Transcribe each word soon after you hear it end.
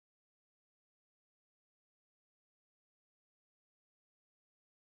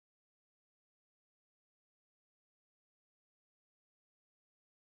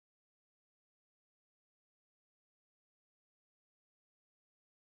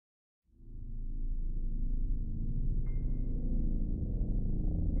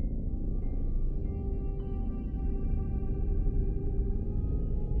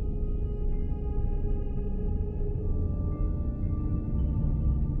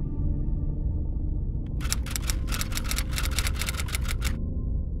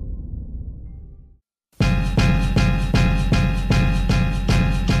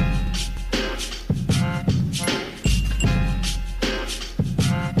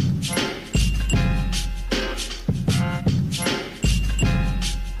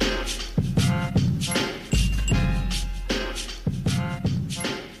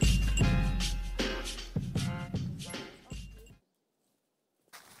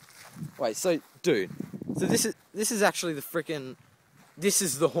Wait, so, dude, so this is actually the frickin', this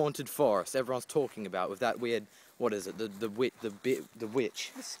is the haunted forest everyone's talking about with that weird, what is it, the witch.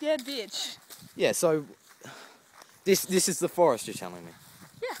 The scared bitch. Yeah, so, this is the forest you're telling me?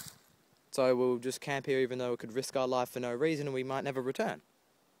 Yeah. So we'll just camp here even though it could risk our life for no reason and we might never return?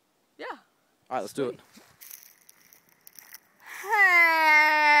 Yeah. Alright, let's do it.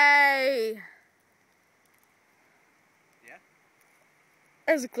 Hey! Yeah?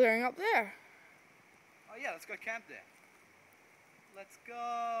 There's a clearing up there. Oh yeah, let's go camp there. Let's go!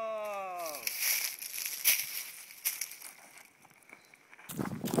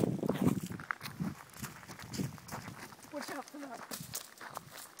 Watch out for that.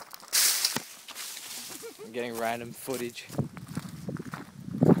 I'm getting random footage.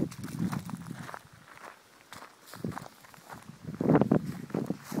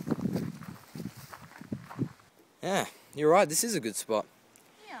 Yeah, you're right, this is a good spot.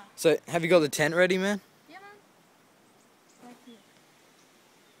 Yeah. So, have you got the tent ready, man? Yeah, man. Right here.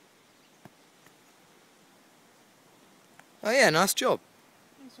 Oh yeah, nice job.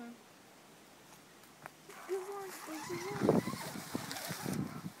 Thanks, man. Good one.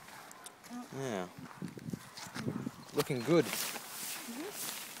 Yeah. Looking good.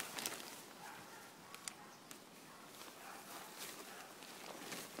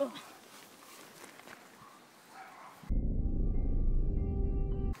 Oh.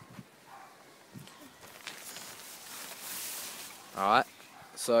 Alright,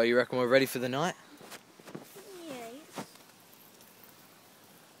 so you reckon we're ready for the night? Yeah.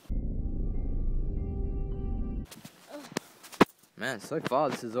 Man, so far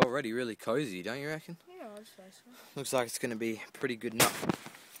this is already really cozy, don't you reckon? Yeah, I'd say so. Looks like it's going to be a pretty good night.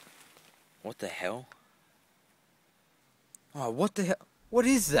 What the hell? Oh, what the hell? What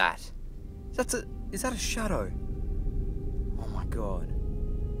is that? Is that a shadow? Oh my god.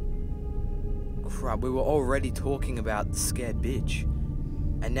 Crap, we were already talking about the scared bitch.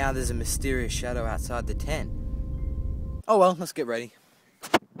 And now there's a mysterious shadow outside the tent. Oh well, let's get ready.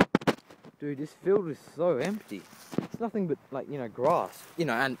 Dude, this field is so empty. It's nothing but, like, you know, grass. You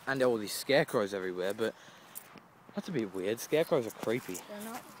know, and all these scarecrows everywhere, but that's a bit weird. Scarecrows are creepy.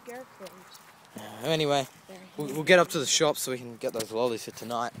 They're not scarecrows. Anyway, we'll get up to the shop so we can get those lollies for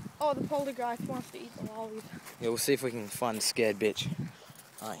tonight. Oh, the poltergeist wants to eat the lollies. Yeah, we'll see if we can find the scared bitch.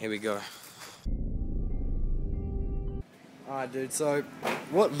 Alright, here we go. Alright, dude, so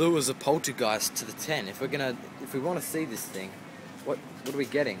what lures a poltergeist to the tent? If we want to see this thing, what are we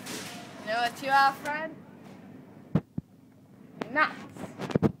getting? You know what you are, friend? Nuts.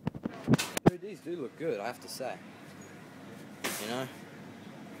 Dude, these do look good, I have to say. You know?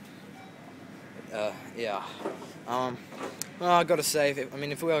 Yeah. Well, I gotta say,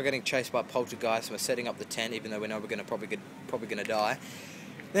 if we are getting chased by poltergeists and we're setting up the tent, even though we know we're probably gonna die,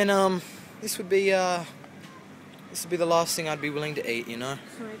 then this would be the last thing I'd be willing to eat, you know.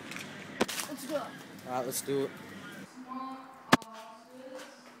 Sweet. Let's go. Alright, let's do it.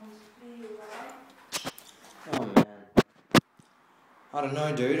 Oh man. I don't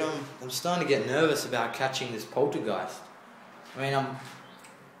know, dude. I'm starting to get nervous about catching this poltergeist. I mean, I'm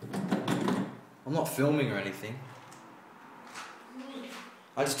not filming or anything.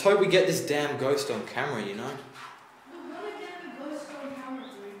 I just hope we get this damn ghost on camera, you know? We're gonna get the ghost on camera,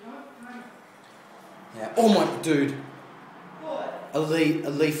 dude. Don't panic. Yeah. Oh my, dude. What? A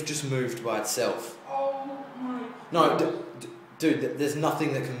leaf just moved by itself. Oh my. No, dude, there's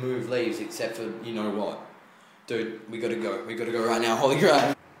nothing that can move leaves except for, you know what? Dude, we gotta go. We gotta go right now. Holy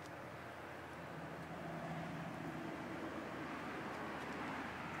crap.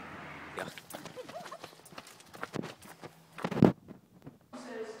 Yeah.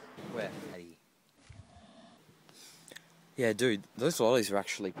 Where? Hey. Yeah, dude, those lollies are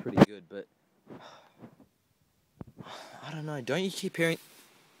actually pretty good, but I don't know. Don't you keep hearing?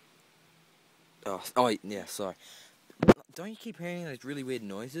 Oh, yeah. Sorry. Don't you keep hearing those really weird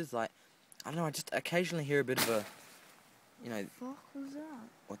noises? Like, I don't know. I just occasionally hear a bit of a, you know. What the fuck was that?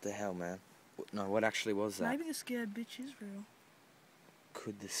 What the hell, man? No, what actually was that? Maybe the scared bitch is real.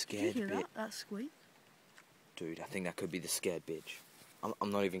 Could the Did scared you hear bitch? that squeak? Dude, I think that could be the scared bitch.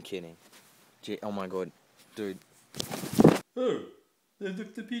 I'm not even kidding. Gee, oh my god, dude. Oh, they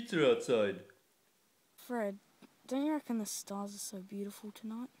left the pizza outside. Fred, don't you reckon the stars are so beautiful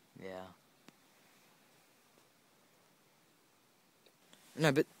tonight? Yeah.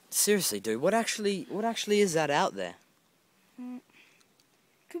 No, but seriously, dude, what actually is that out there?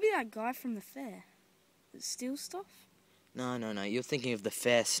 Could be that guy from the fair that steals stuff. No, you're thinking of the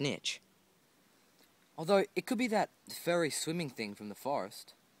fair snitch. Although, it could be that furry swimming thing from the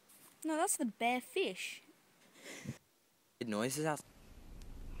forest. No, that's the bear fish. Noises out.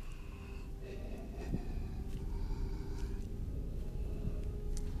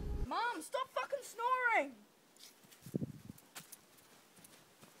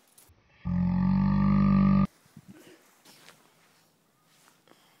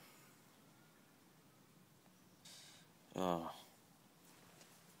 Oh.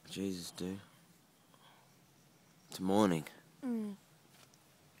 Jesus, dude. It's morning.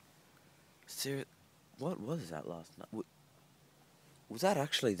 What was that last night? Was that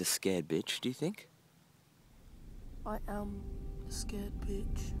actually the scared bitch, do you think? I am a scared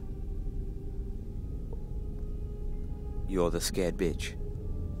bitch. You're the scared bitch?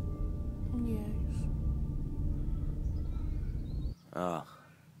 Yes. Oh.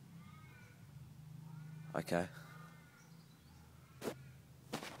 Okay.